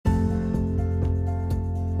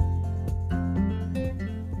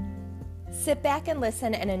Sit back and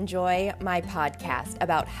listen and enjoy my podcast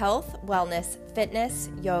about health, wellness, fitness,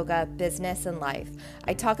 yoga, business, and life.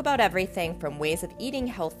 I talk about everything from ways of eating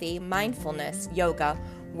healthy, mindfulness, yoga,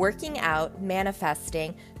 working out,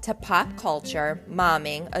 manifesting, to pop culture,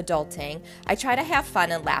 momming, adulting. I try to have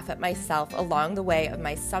fun and laugh at myself along the way of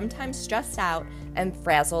my sometimes stressed out and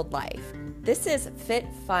frazzled life. This is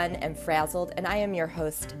Fit, Fun, and Frazzled, and I am your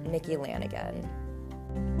host, Nikki Lanigan.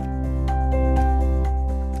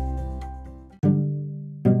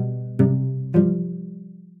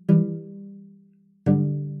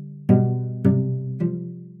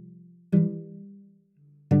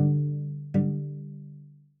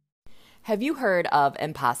 Have you heard of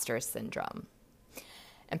imposter syndrome?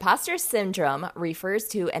 Imposter syndrome refers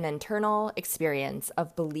to an internal experience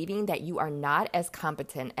of believing that you are not as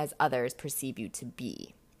competent as others perceive you to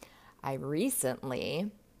be. I recently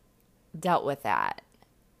dealt with that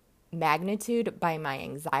magnitude by my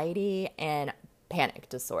anxiety and panic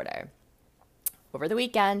disorder. Over the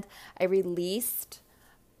weekend, I released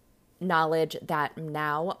knowledge that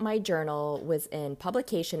now my journal was in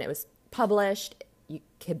publication. It was published. You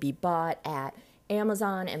could be bought at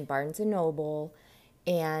Amazon and Barnes & Noble.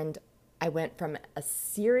 And I went from a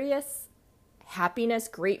serious happiness,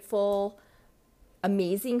 grateful,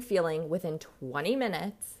 amazing feeling within 20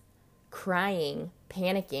 minutes, crying,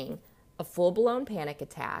 panicking, a full-blown panic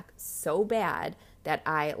attack, so bad that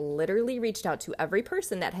I literally reached out to every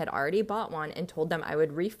person that had already bought one and told them I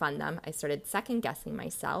would refund them. I started second-guessing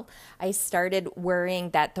myself. I started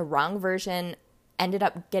worrying that the wrong version ended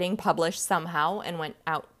up getting published somehow and went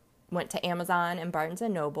to Amazon and Barnes &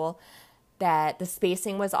 Noble, that the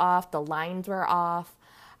spacing was off, the lines were off.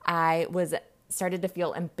 I started to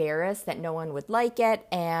feel embarrassed that no one would like it,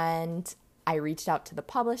 and I reached out to the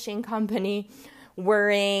publishing company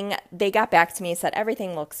worrying. They got back to me, said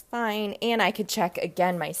everything looks fine, and I could check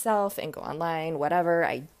again myself and go online, whatever.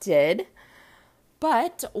 I did.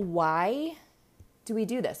 But why do we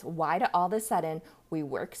do this? Why do all of a sudden we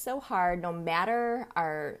work so hard, no matter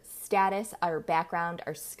our status, our background,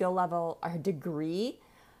 our skill level, our degree?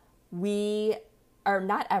 We are,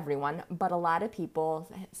 not everyone, but a lot of people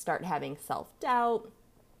start having self-doubt.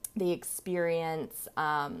 They experience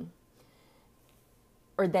or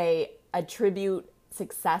they attribute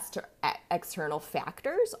success to external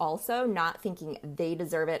factors also, not thinking they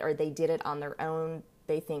deserve it or they did it on their own.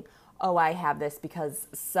 They think, oh, I have this because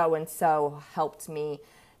so-and-so helped me.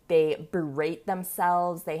 They berate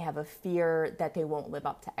themselves. They have a fear that they won't live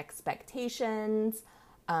up to expectations,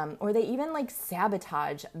 or they even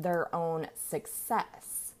sabotage their own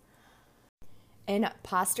success.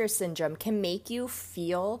 Imposter syndrome can make you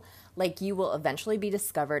feel like you will eventually be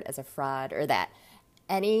discovered as a fraud, or that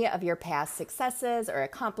any of your past successes or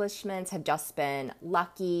accomplishments have just been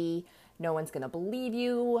lucky. No one's going to believe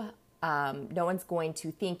you. No one's going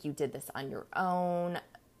to think you did this on your own.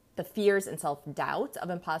 The fears and self-doubt of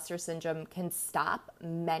imposter syndrome can stop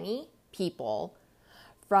many people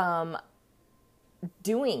from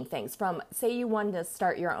doing things. From, say you wanted to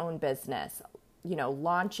start your own business,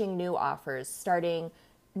 launching new offers, starting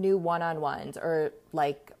new one-on-ones, or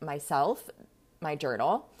like myself, my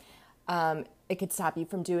journal. It could stop you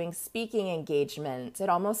from doing speaking engagements. It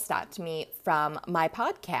almost stopped me from my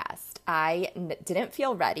podcast. I didn't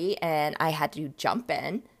feel ready and I had to jump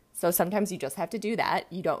in. So sometimes you just have to do that.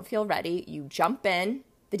 You don't feel ready. You jump in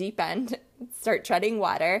the deep end, start treading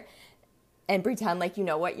water, and pretend like you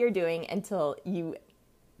know what you're doing until you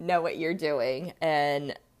know what you're doing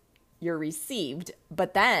and you're received.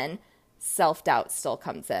 But then self-doubt still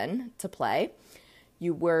comes in to play.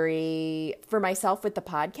 You worry. For myself with the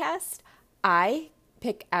podcast, I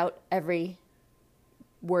pick out every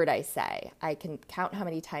word I say. I can count how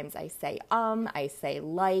many times I say I say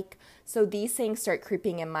like. So these things start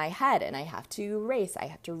creeping in my head and I have to erase. I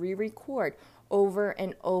have to re-record over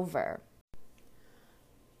and over.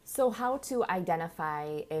 So how to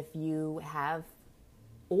identify if you have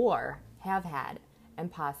or have had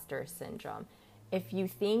imposter syndrome? If you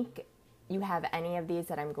think you have any of these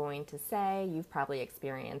that I'm going to say, you've probably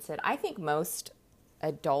experienced it. I think most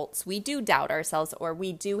adults, we do doubt ourselves, or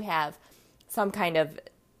we do have some kind of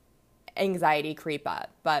anxiety creep up.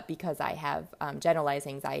 But because I have generalized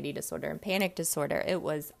anxiety disorder and panic disorder, it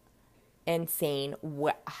was insane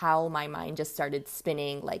how my mind just started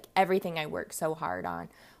spinning. Like everything I worked so hard on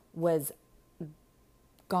was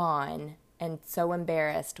gone, and so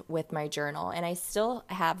embarrassed with my journal. And I still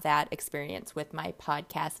have that experience with my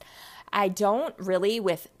podcast. I don't really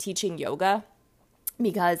with teaching yoga,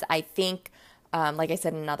 because I think like I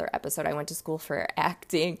said in another episode, I went to school for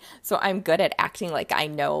acting. So I'm good at acting like I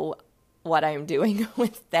know what I'm doing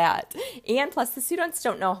with that. And plus, the students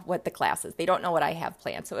don't know what the class is. They don't know what I have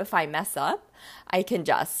planned. So if I mess up, I can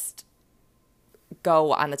just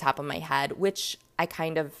go on the top of my head, which I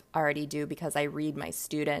kind of already do because I read my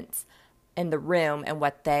students in the room and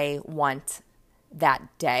what they want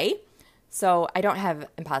that day. So I don't have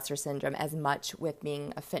imposter syndrome as much with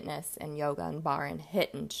being a fitness and yoga and bar and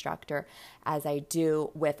HIIT instructor as I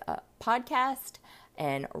do with a podcast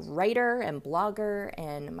and writer and blogger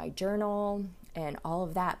and my journal and all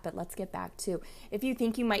of that. But let's get back to, if you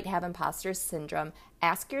think you might have imposter syndrome,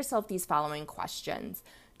 ask yourself these following questions.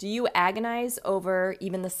 Do you agonize over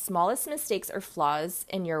even the smallest mistakes or flaws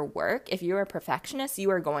in your work? If you're a perfectionist, you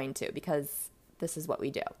are going to, because this is what we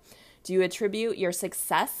do. Do you attribute your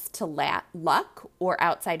success to luck or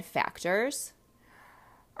outside factors?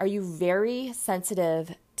 Are you very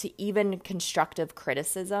sensitive to even constructive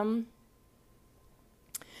criticism?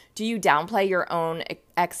 Do you downplay your own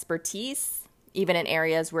expertise, even in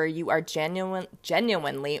areas where you are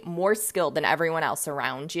genuinely more skilled than everyone else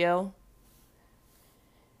around you?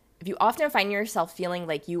 If you often find yourself feeling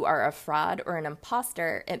like you are a fraud or an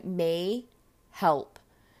imposter, it may help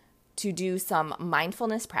to do some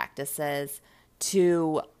mindfulness practices,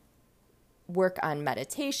 to work on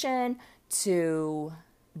meditation, to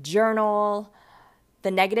journal.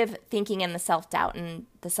 The negative thinking and the self-doubt and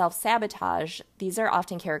the self-sabotage, these are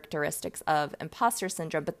often characteristics of imposter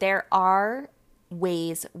syndrome, but there are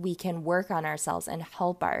ways we can work on ourselves and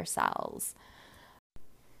help ourselves.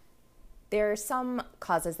 There are some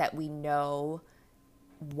causes that we know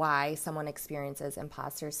why someone experiences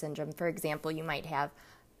imposter syndrome. For example, you might have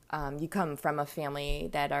you come from a family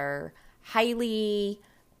that are they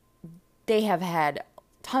have had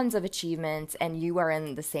tons of achievements and you are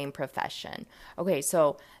in the same profession. Okay,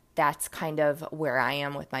 so that's kind of where I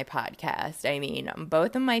am with my podcast. I mean,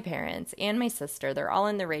 both of my parents and my sister, they're all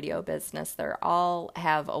in the radio business. They're all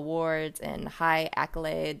have awards and high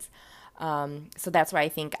accolades. So that's why I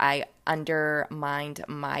think I undermined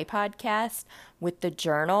my podcast. With the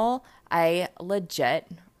journal, I legit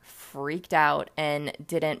freaked out and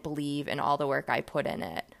didn't believe in all the work I put in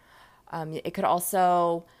it. It could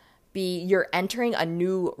also be you're entering a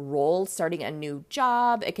new role, starting a new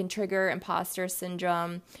job. It can trigger imposter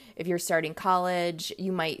syndrome. If you're starting college,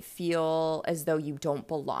 you might feel as though you don't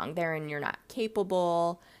belong there and you're not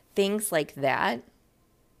capable, things like that.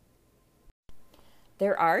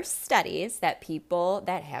 There are studies that people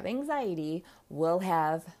that have anxiety will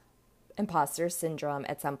have imposter syndrome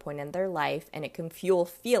at some point in their life, and it can fuel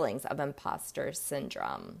feelings of imposter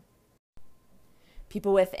syndrome.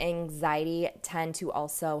 People with anxiety tend to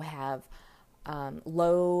also have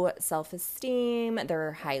low self-esteem.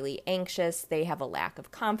 They're highly anxious. They have a lack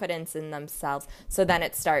of confidence in themselves. So then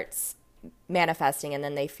it starts manifesting and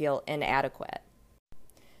then they feel inadequate.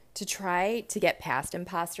 To try to get past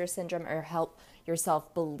imposter syndrome or help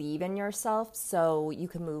yourself believe in yourself so you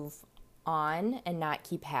can move on and not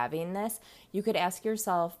keep having this, you could ask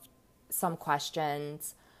yourself some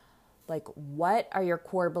questions like, what are your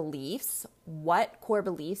core beliefs? What core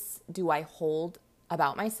beliefs do I hold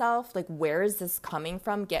about myself? Like, where is this coming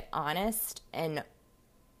from? Get honest and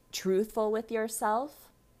truthful with yourself.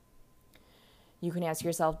 You can ask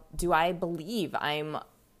yourself, do I believe I'm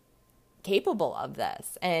capable of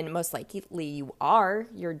this? And most likely you are.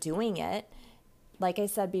 You're doing it. Like I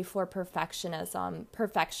said before, perfectionists,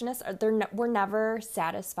 we're never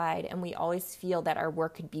satisfied, and we always feel that our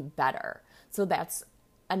work could be better. So that's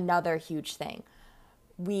another huge thing.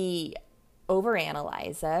 We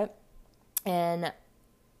overanalyze it, and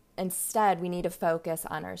instead we need to focus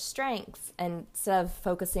on our strengths instead of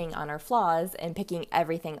focusing on our flaws and picking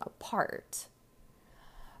everything apart.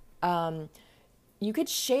 You could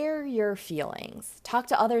share your feelings. Talk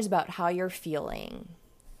to others about how you're feeling.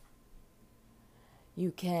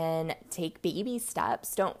 You can take baby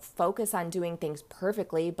steps. Don't focus on doing things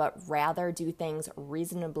perfectly, but rather do things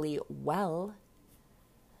reasonably well.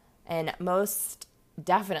 And most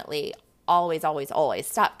definitely, always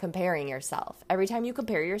stop comparing yourself. Every time you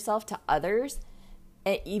compare yourself to others,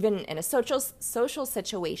 even in a social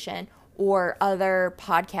situation or other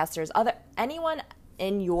podcasters, anyone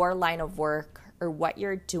in your line of work or what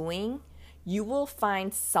you're doing, you will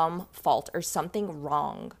find some fault or something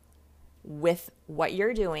wrong with what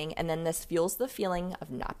you're doing, and then this fuels the feeling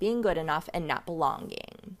of not being good enough and not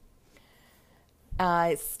belonging.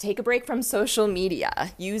 Take a break from social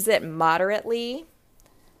media. Use it moderately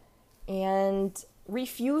and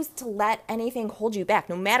refuse to let anything hold you back.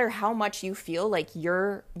 No matter how much you feel like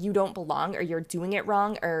you don't belong or you're doing it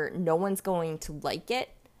wrong or no one's going to like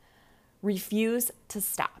it, refuse to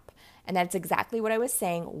stop. And that's exactly what I was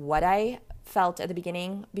saying. What I felt at the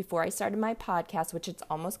beginning before I started my podcast, which it's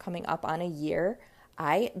almost coming up on a year,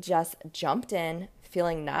 I just jumped in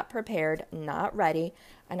feeling not prepared, not ready,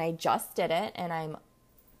 and I just did it, and I'm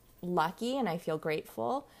lucky and I feel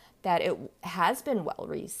grateful that it has been well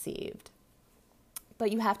received.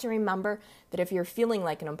 But you have to remember that if you're feeling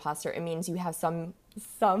like an imposter, it means you have some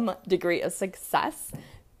degree of success.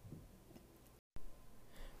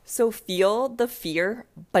 So feel the fear,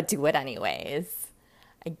 but do it anyways.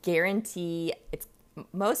 I guarantee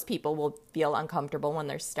most people will feel uncomfortable when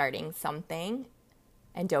they're starting something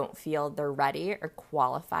and don't feel they're ready or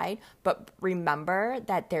qualified. But remember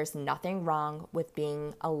that there's nothing wrong with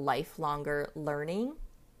being a lifelonger learning.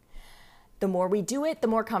 The more we do it, the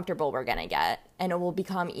more comfortable we're going to get, and it will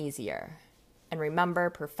become easier. And remember,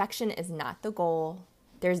 perfection is not the goal.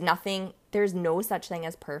 There's no such thing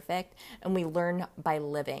as perfect, and we learn by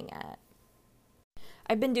living it.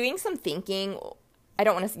 I've been doing some thinking. I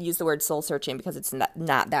don't want to use the word soul searching because it's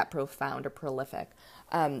not that profound or prolific.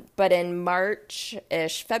 But in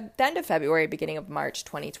March-ish, end of February, beginning of March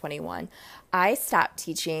 2021, I stopped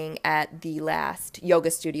teaching at the last yoga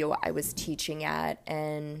studio I was teaching at,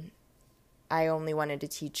 and I only wanted to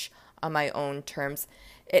teach on my own terms.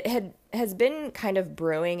 It has been kind of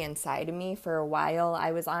brewing inside of me for a while.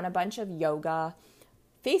 I was on a bunch of yoga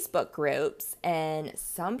Facebook groups, and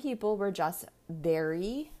some people were just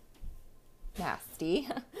very nasty.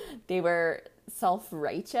 They were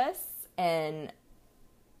self-righteous, and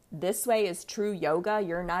this way is true yoga.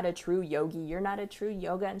 You're not a true yogi. You're not a true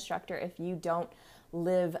yoga instructor if you don't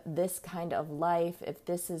live this kind of life, if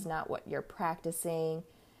this is not what you're practicing,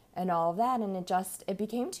 and all of that. And it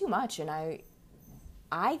became too much. And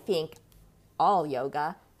I think all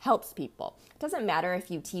yoga helps people. It doesn't matter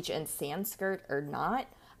if you teach in Sanskrit or not.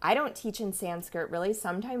 I don't teach in Sanskrit really.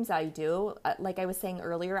 Sometimes I do. Like I was saying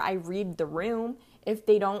earlier, I read the room. If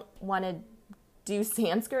they don't want to do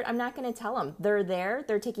Sanskrit, I'm not going to tell them. They're there.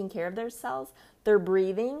 They're taking care of themselves. They're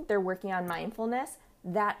breathing. They're working on mindfulness.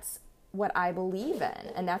 That's what I believe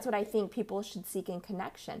in. And that's what I think people should seek in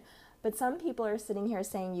connection. But some people are sitting here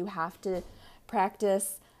saying you have to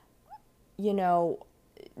practice,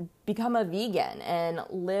 become a vegan and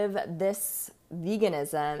live this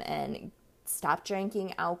veganism and stop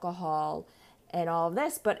drinking alcohol and all of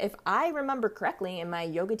this. But if I remember correctly in my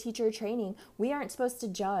yoga teacher training, we aren't supposed to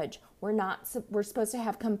judge. We're supposed to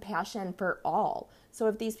have compassion for all. So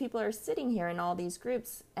if these people are sitting here in all these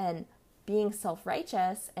groups and being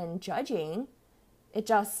self-righteous and judging,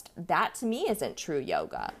 that to me isn't true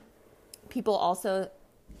yoga. People also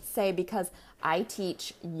say because I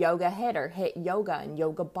teach yoga hit yoga and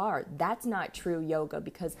yoga bar, that's not true yoga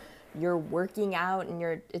because you're working out and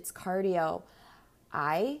it's cardio.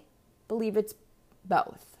 I believe it's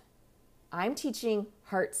both. I'm teaching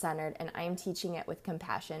heart-centered, and I'm teaching it with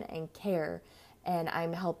compassion and care, and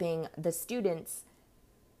I'm helping the students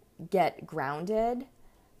get grounded,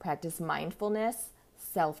 practice mindfulness,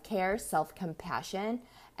 self-care, self-compassion,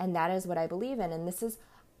 and that is what I believe in. And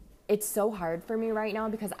it's so hard for me right now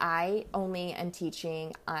because I only am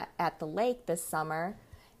teaching at the lake this summer,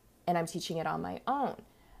 and I'm teaching it on my own.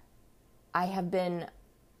 I have been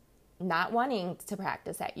not wanting to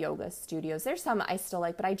practice at yoga studios. There's some I still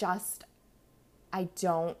like, but I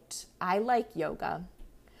like yoga,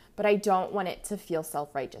 but I don't want it to feel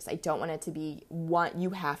self-righteous. I don't want it to be you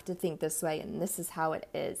have to think this way and this is how it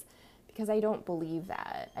is, because I don't believe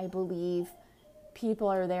that. I believe people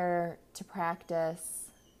are there to practice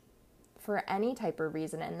for any type of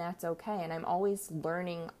reason, and that's okay. And I'm always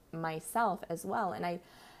learning myself as well. And I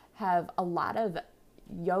have a lot of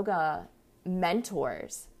yoga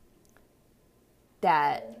mentors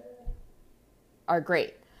that are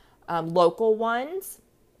great. Local ones,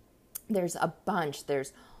 there's a bunch.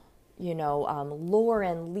 There's,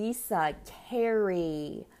 Lauren, Lisa,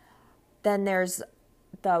 Carrie. Then there's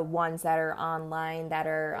the ones that are online that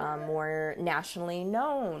are more nationally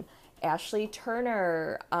known. Ashley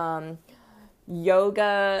Turner,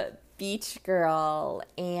 Yoga Beach Girl,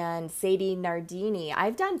 and Sadie Nardini.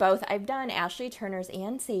 I've done both. I've done Ashley Turner's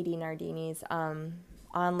and Sadie Nardini's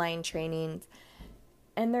online trainings,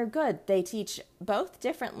 and they're good. They teach both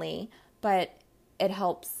differently, but it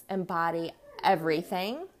helps embody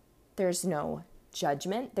everything. There's no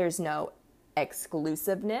judgment. There's no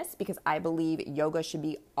exclusiveness, because I believe yoga should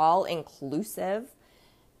be all-inclusive.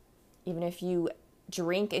 Even if you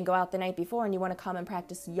drink and go out the night before and you want to come and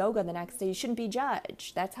practice yoga the next day, you shouldn't be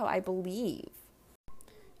judged. That's how I believe.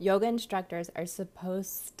 Yoga instructors are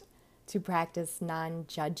supposed to practice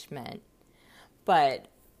non-judgment, but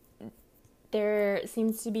there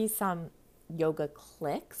seems to be some yoga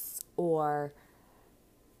cliques or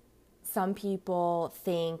some people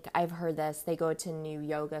think, I've heard this, they go to new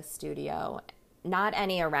yoga studio, not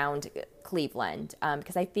any around Cleveland,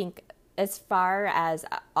 because I think as far as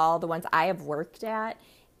all the ones I have worked at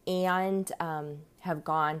and have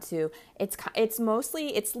gone to, it's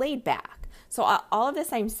mostly, it's laid back. So all of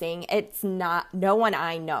this I'm saying, it's not, no one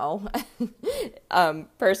I know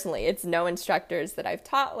personally, it's no instructors that I've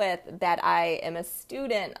taught with that I am a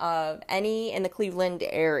student of any in the Cleveland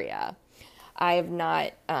area. I have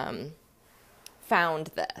not found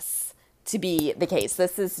this to be the case.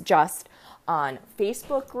 This is just on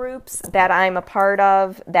Facebook groups that I'm a part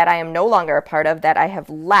of, that I am no longer a part of, that I have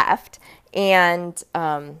left, and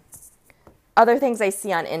other things I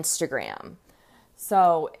see on Instagram.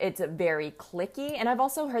 So it's very cliquey. And I've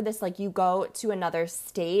also heard this, like, you go to another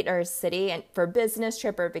state or city and for business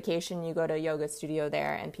trip or vacation, you go to a yoga studio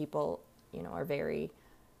there and people, are very,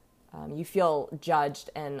 you feel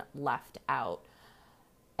judged and left out.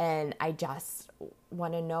 And I just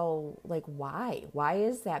want to know, like, why? Why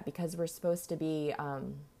is that? Because we're supposed to be,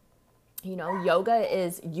 yoga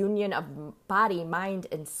is union of body, mind,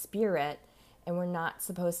 and spirit. And we're not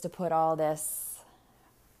supposed to put all this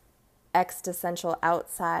existential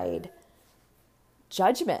outside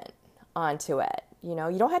judgment onto it. You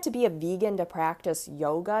don't have to be a vegan to practice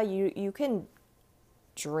yoga. You can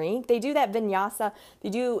drink. They do that vinyasa. They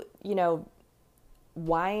do,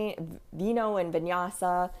 wine, vino and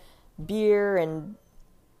vinyasa, beer and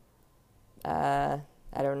I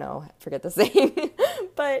don't know, I forget the saying.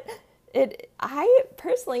 But I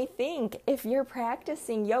personally think if you're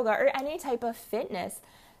practicing yoga or any type of fitness,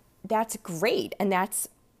 that's great, and that's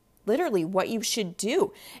literally what you should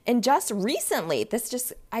do. And just recently,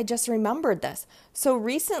 I just remembered this. So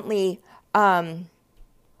recently, on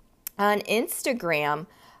Instagram,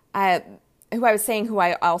 who I was saying, who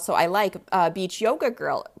I like, Beach Yoga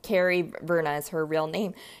Girl, Carrie Verna is her real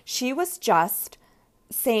name. She was just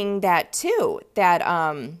saying that too, that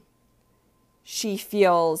she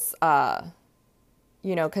feels,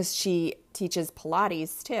 because she teaches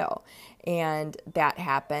Pilates too, and that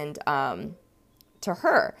happened to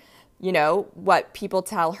her. What people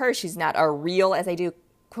tell her, she's not a real, as I do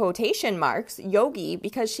quotation marks, yogi,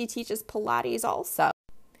 because she teaches Pilates also.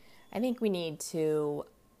 I think we need to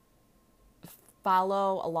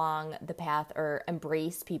follow along the path or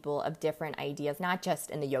embrace people of different ideas, not just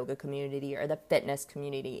in the yoga community or the fitness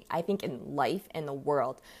community. I think in life and the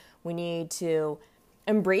world, we need to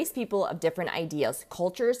embrace people of different ideas,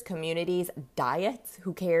 cultures, communities, diets.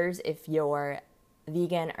 Who cares if you're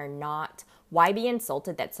vegan or not? Why be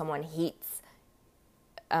insulted that someone hates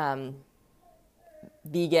vegan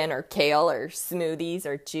or kale or smoothies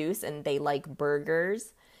or juice and they like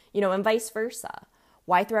burgers, and vice versa?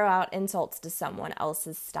 Why throw out insults to someone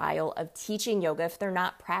else's style of teaching yoga if they're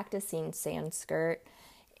not practicing Sanskrit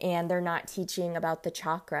and they're not teaching about the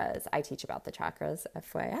chakras? I teach about the chakras,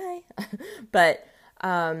 FYI. But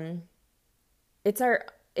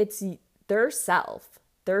it's their self.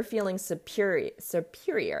 They're feeling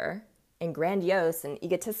superior and grandiose and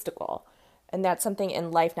egotistical. And that's something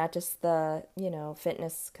in life, not just the,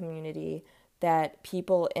 fitness community, that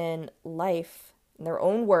people in life, in their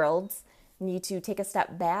own worlds, need to take a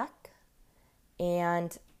step back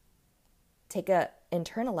and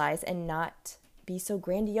internalize and not be so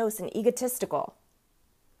grandiose and egotistical.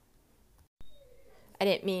 I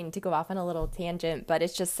didn't mean to go off on a little tangent, but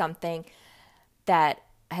it's just something that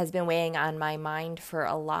has been weighing on my mind for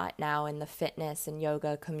a lot now in the fitness and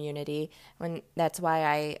yoga community. That's why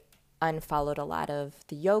I unfollowed a lot of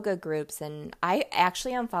the yoga groups, and I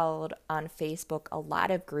actually unfollowed on Facebook a lot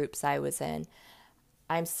of groups I was in.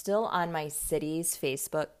 I'm still on my city's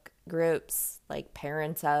Facebook groups, like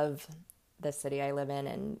parents of the city I live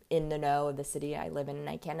in the know of the city I live in, and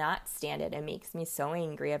I cannot stand it. It makes me so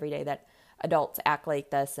angry every day that adults act like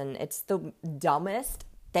this, and it's the dumbest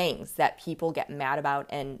things that people get mad about,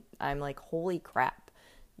 and I'm like, holy crap,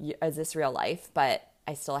 is this real life? But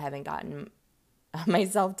I still haven't gotten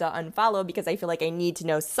myself to unfollow because I feel like I need to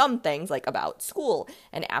know some things, like about school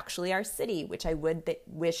and actually our city, which I would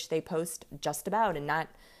wish they post just about, and not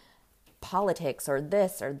politics or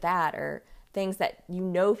this or that, or things that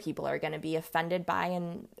people are going to be offended by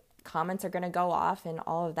and comments are going to go off and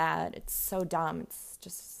all of that. It's so dumb. It's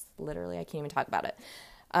just literally, I can't even talk about it.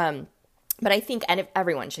 But I think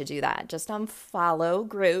everyone should do that. Just unfollow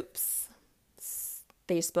groups,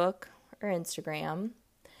 Facebook or Instagram.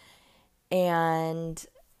 And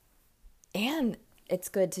it's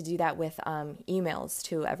good to do that with emails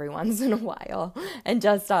too every once in a while, and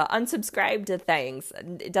just unsubscribe to things.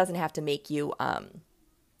 It doesn't have to make you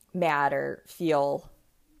mad or feel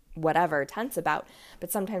whatever tense about.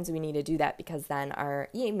 But sometimes we need to do that because then our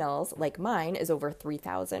emails, like mine, is over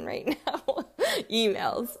 3,000 right now,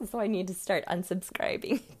 emails. So I need to start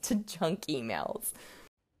unsubscribing to junk emails.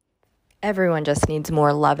 Everyone just needs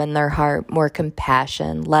more love in their heart, more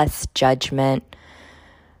compassion, less judgment,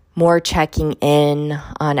 more checking in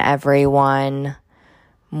on everyone,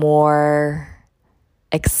 more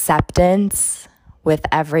acceptance with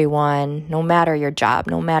everyone, no matter your job,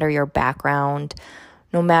 no matter your background,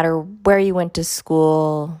 no matter where you went to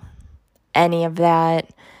school, any of that.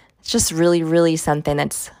 It's just really, really something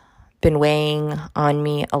that's been weighing on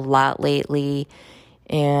me a lot lately,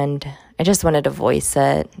 and I just wanted to voice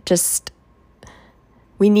it.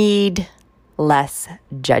 We need less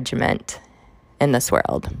judgment in this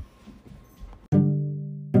world.